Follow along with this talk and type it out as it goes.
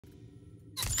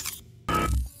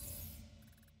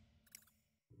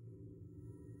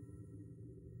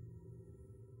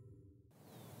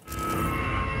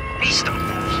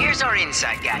your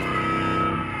inside guy.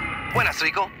 Buenas,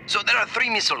 Rico. So there are 3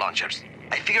 missile launchers.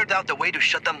 I figured out a way to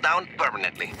shut them down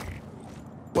permanently.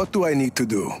 What do I need to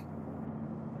do?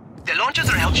 The launchers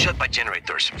are held shut by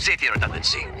generators. Safety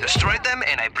redundancy. Destroy them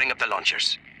and I bring up the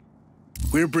launchers.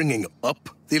 We're bringing up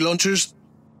the launchers?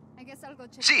 I guess I'll go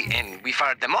check. See, and we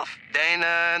fired them off. Then,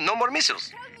 no more missiles.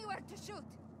 Tell me where to shoot.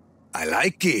 I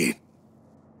like it.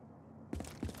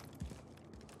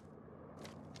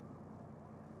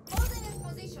 Hold in his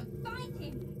position. Find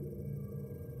him.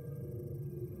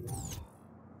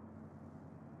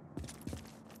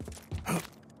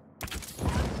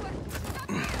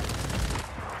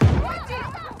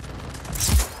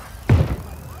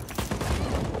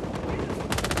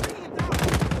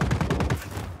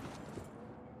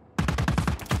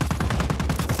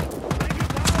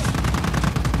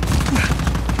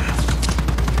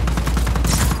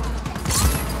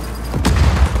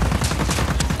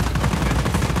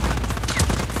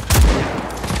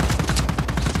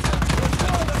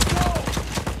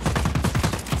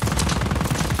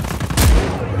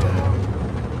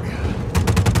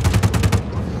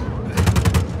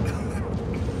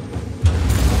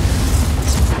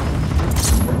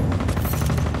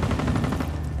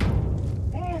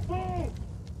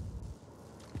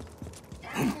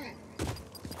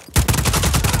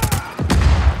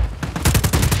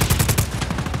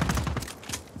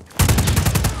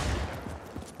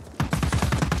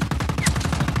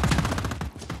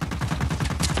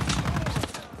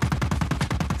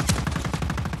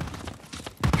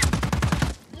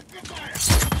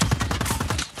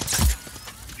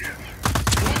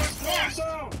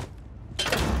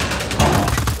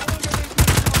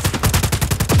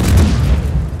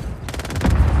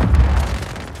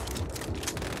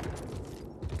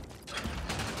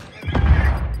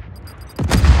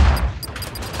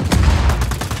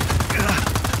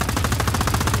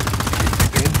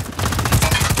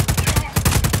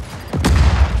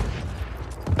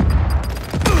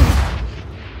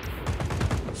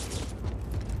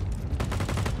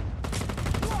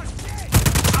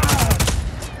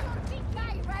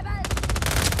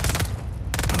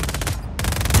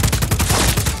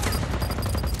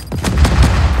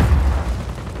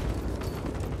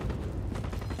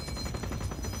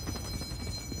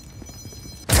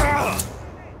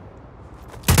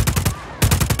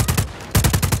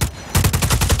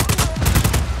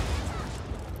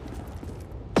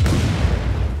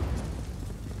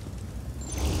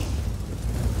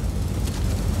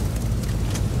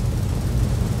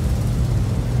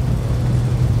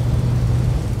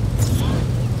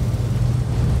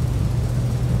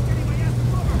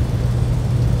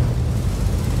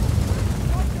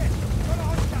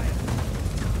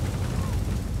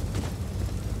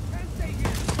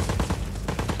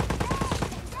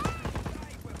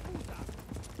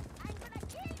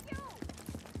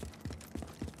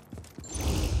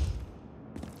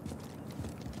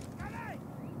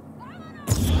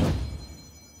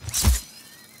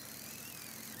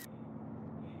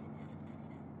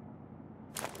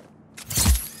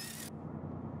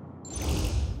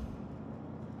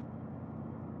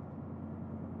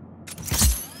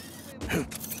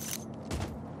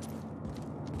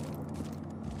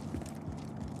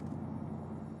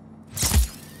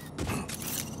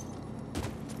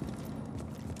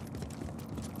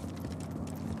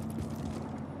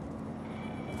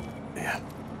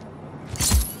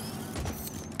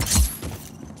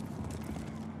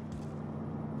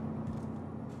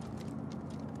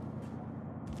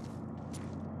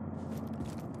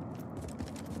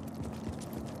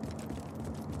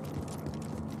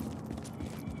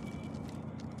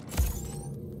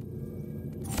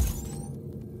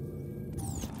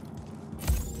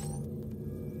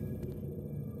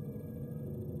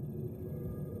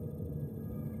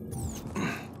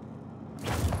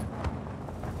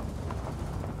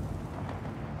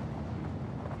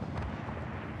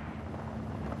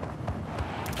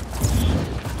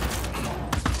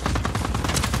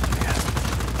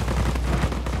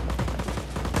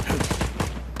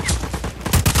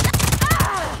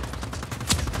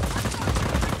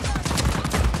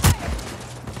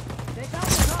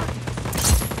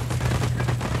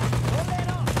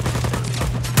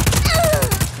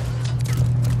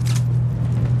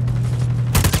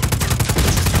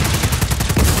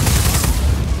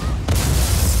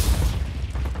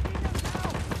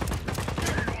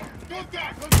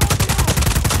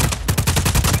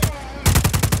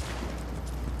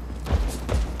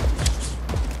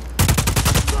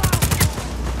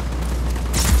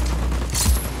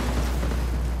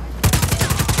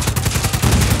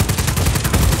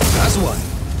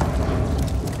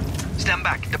 Stand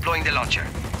back, deploying the launcher.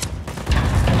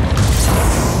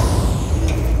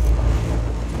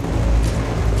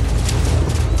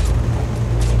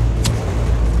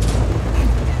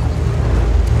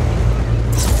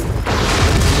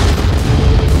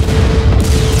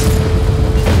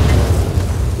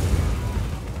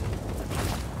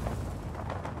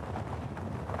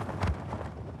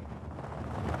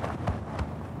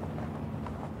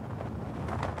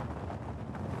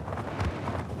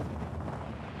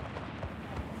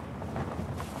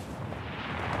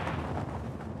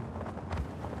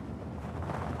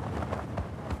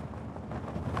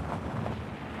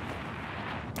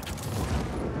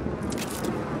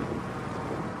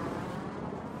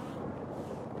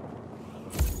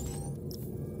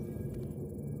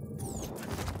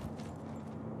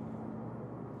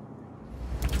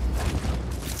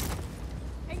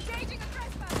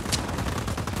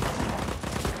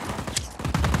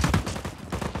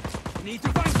 need to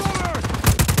find cover!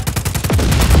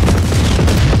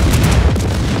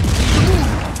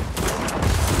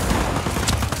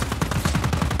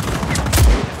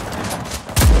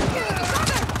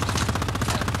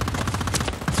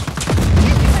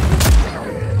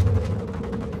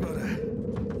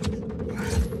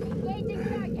 Engaging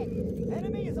target.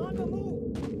 Enemy is on the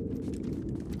move!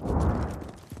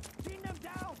 Pin them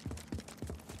down!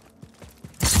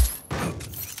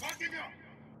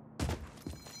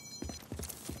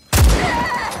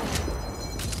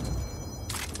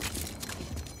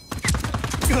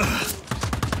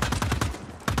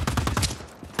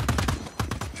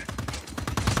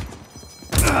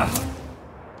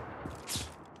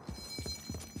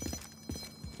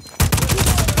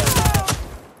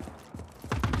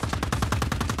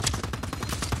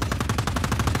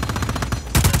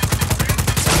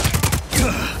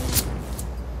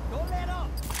 Don't let up!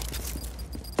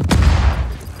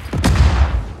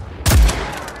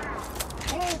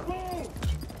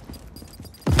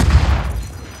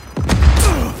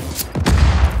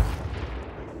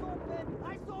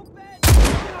 Eyes open!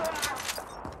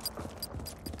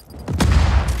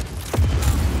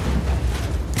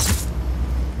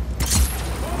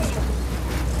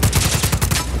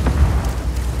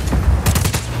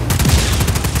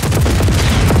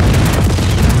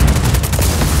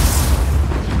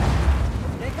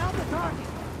 Take out the target!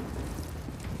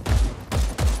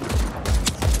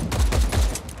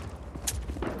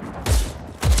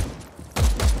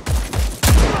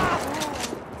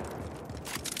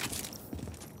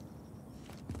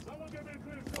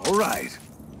 All right.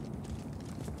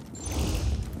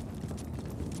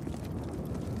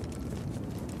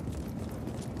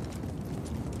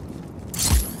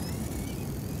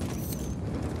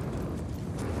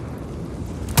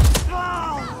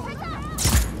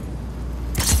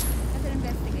 Better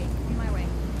investigate. On my way.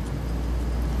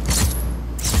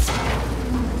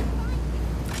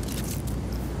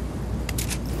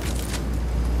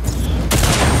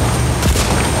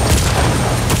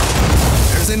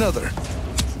 There's another.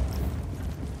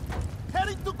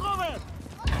 Heading to cover!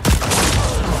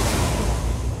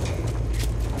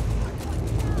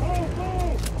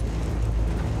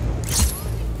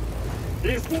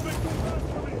 He's moving too fast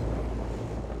for me!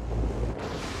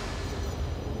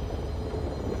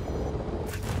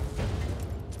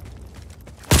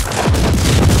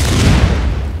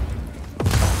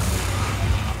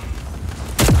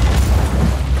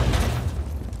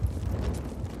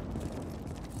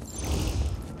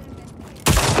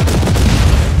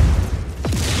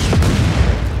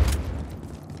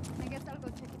 I guess I'll go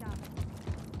check it out.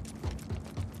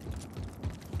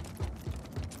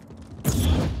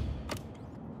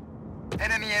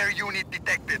 Enemy air unit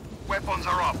detected. Weapons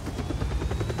are up.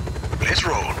 Let's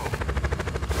roll.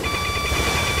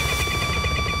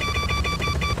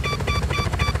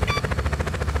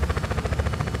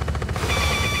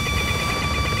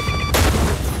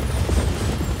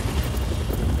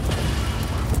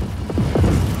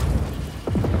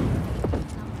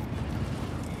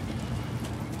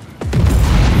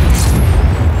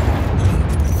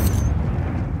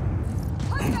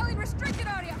 Hostile in restricted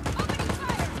area. Opening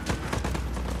fire.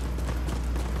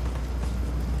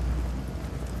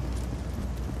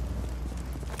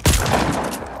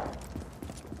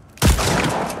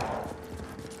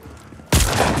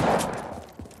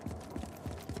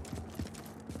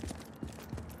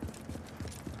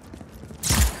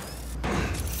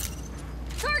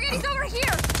 Target is over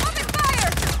here. Open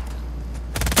fire.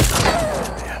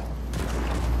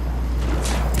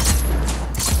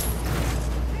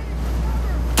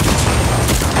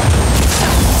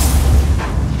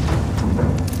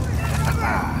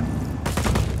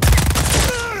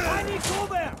 I need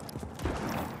cover!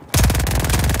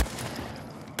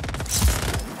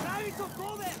 Trying to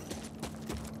cover!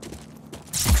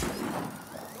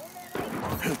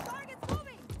 Target's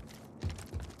moving.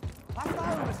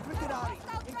 Hostile in restricted area.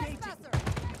 Hostile Engaging. trespasser.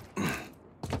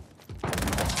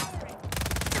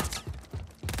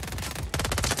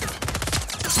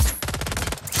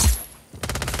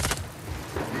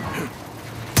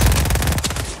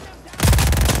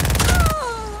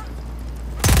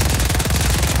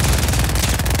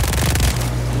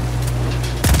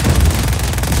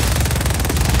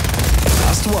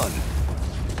 Last one.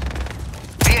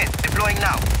 Bien, deploying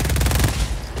now.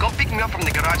 Go pick me up from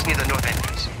the garage near the north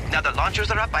entrance. Now the launchers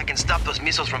are up, I can stop those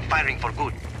missiles from firing for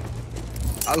good.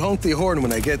 I'll honk the horn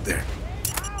when I get there.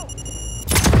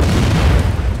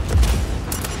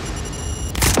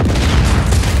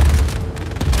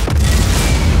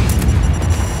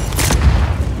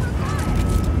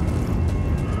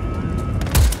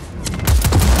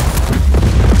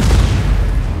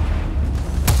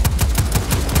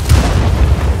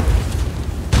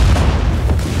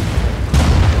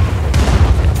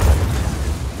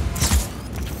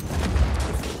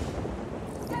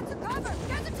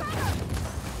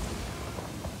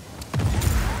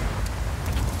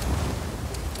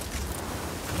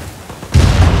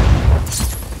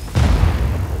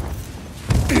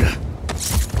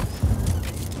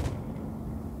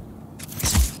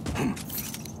 Get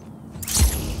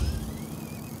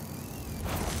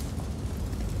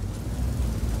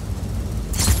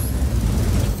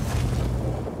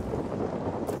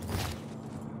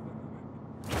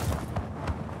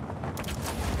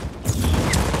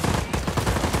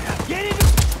in!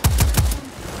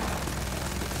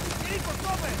 Get in for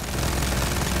cover!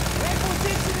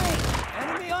 Repositioning!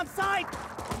 Enemy on sight!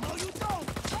 No, you don't!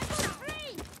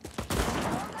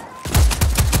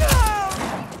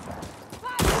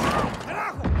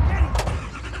 Carajo!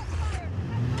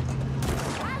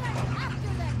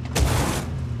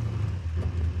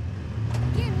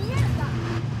 Get him!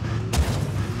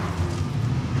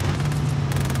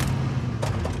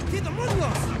 ¡Sí,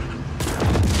 demonios!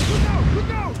 Look out!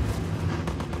 Look out!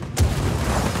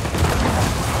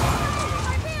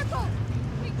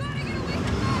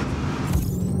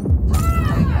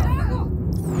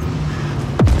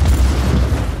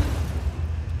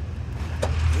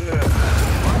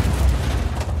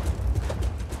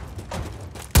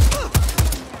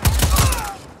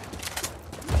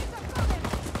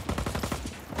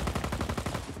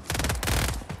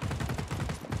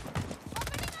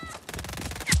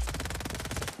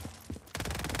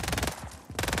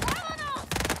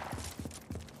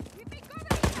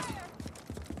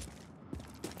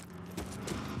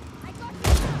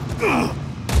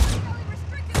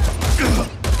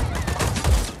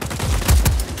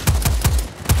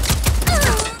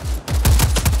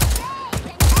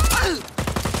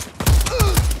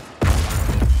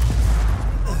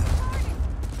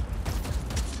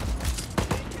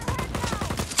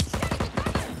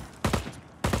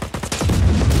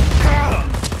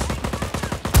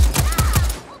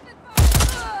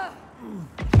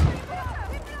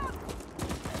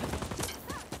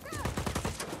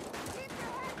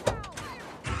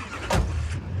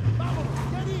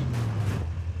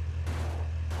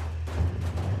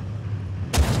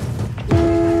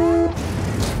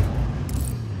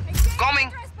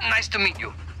 Coming. Nice to meet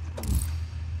you.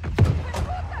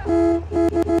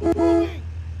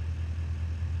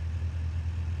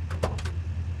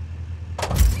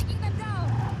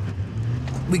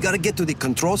 We gotta get to the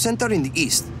control center in the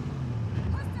east.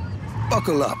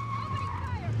 Buckle up.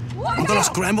 I'm gonna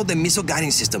scramble the missile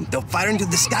guiding system. They'll fire into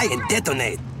the sky and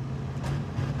detonate.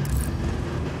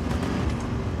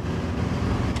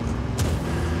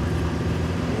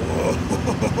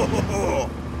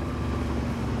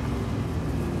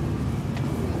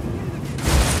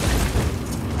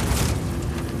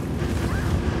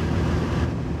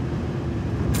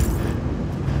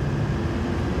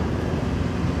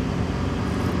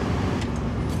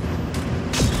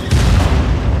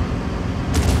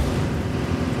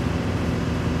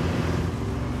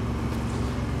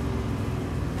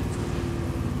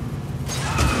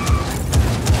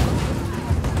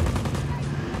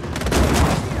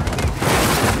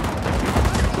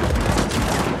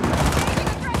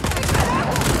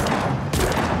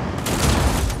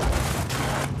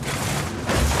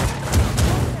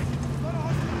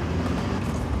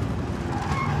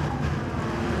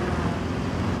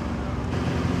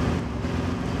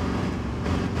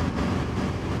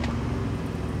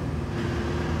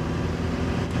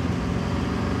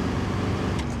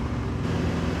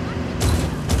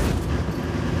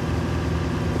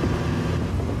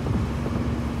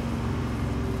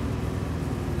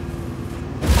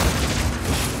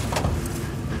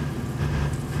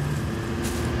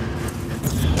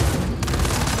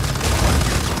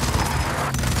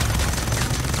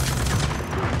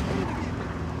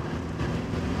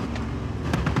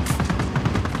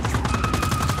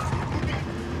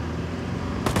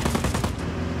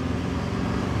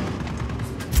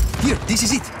 Here, this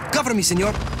is it. Cover me,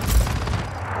 senor.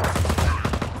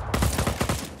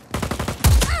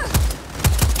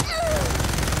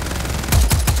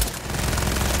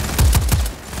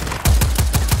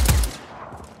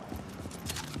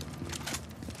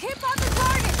 Keep on the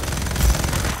target!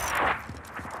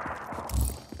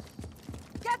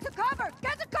 Get to cover!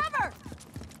 Get to cover!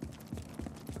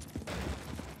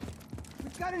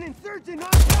 We've got an insurgent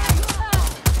on sight!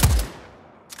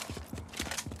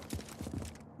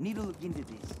 Need to look into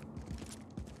this.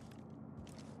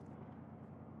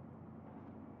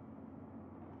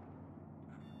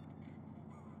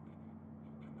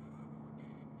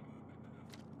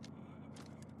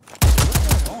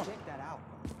 Check that out.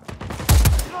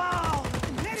 Oh!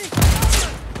 Let it cover!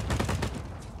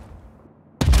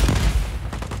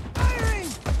 Firing!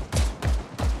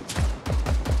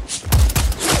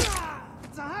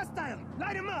 It's a hostile!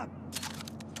 Light him up!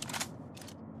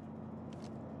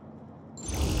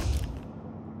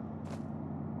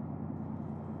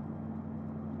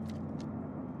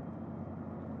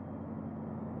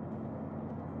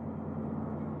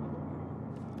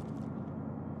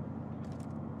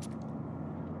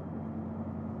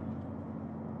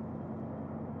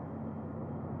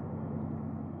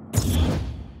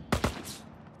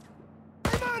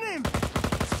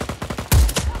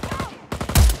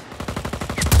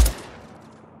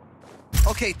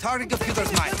 Okay, target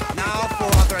computer's mine. Now for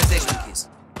authorization keys.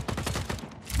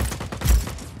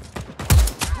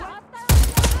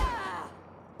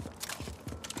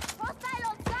 Hostile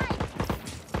on site!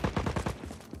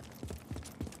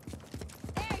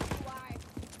 There you are!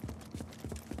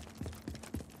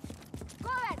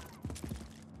 Cover!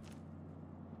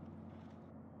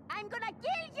 I'm gonna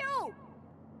kill you!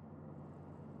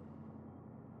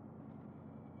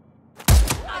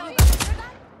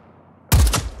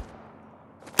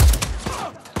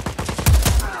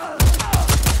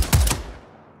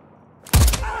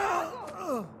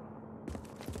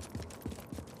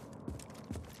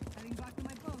 Heading back to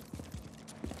my post.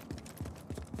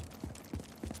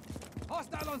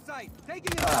 Hostile on site.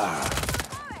 Taking it.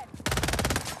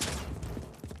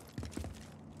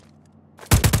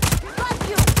 Got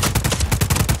you!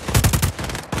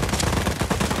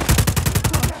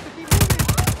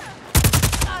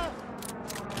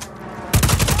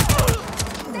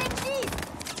 Take these!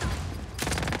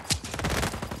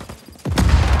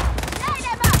 Light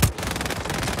them up!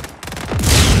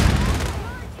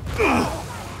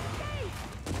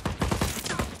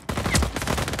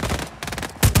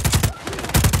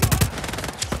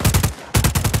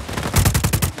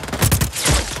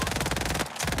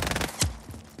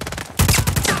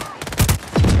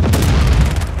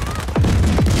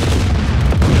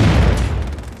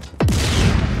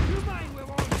 You mind, we're on.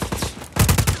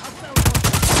 Hostile on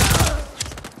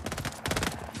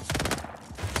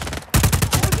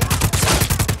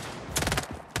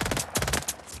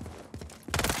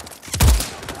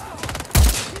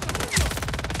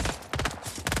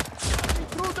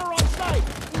Intruder on site!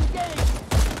 Engage!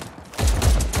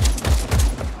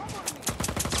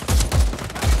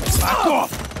 Back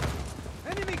off!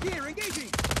 enemy here, engaging.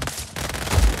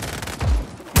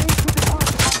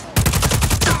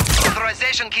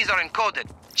 Authorization keys are encoded.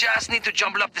 Just need to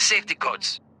jumble up the safety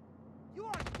codes. You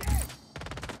are dead.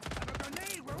 Have a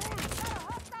grenade, we're on.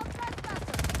 Hostile trespasser!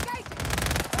 Engaging!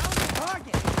 Found the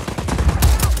target.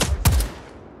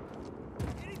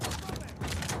 Getting to cover.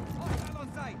 Hostile on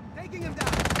site. Taking him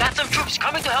down. Got some troops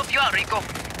coming to help you out, Rico.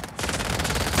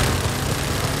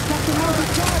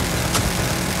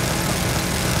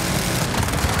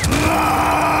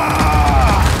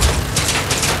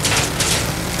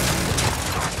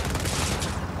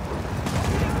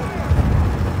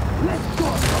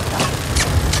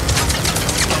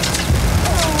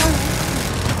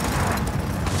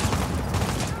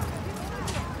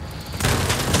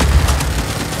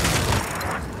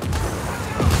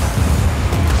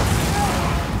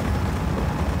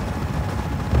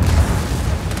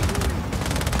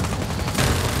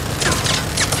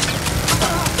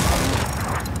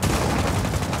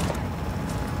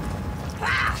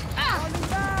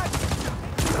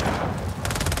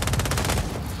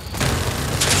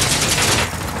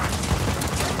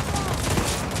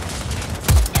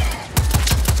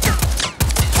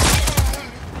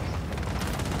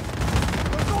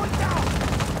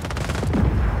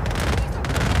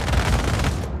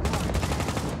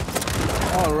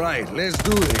 All right, let's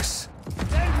do this.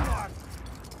 There you are.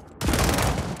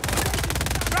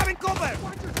 Grabbing cover.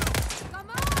 Come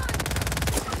on!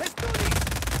 Let's do this.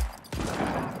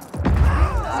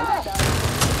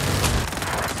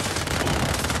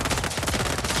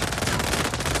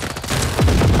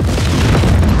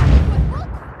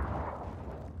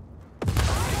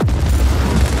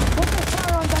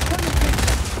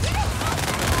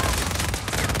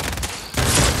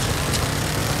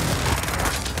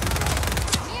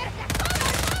 Mierda!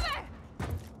 Cover!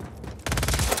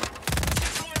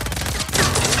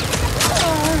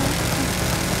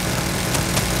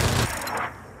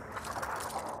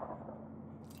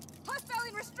 Hostile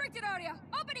in restricted area!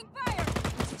 Opening fire!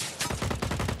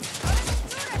 Got an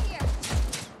intruder here!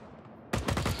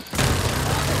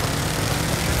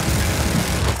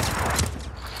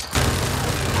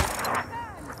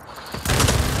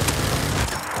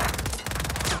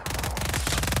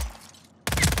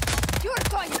 You're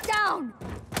going down!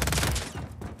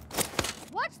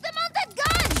 Watch the mounted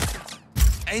gun!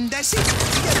 And that's it.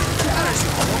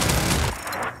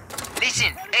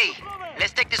 Listen, hey,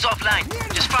 let's take this offline.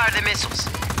 Just fire the missiles.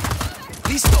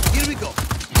 Listo, here we go.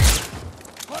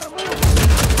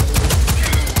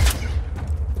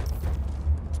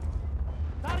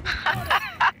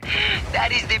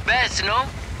 That is the best, no?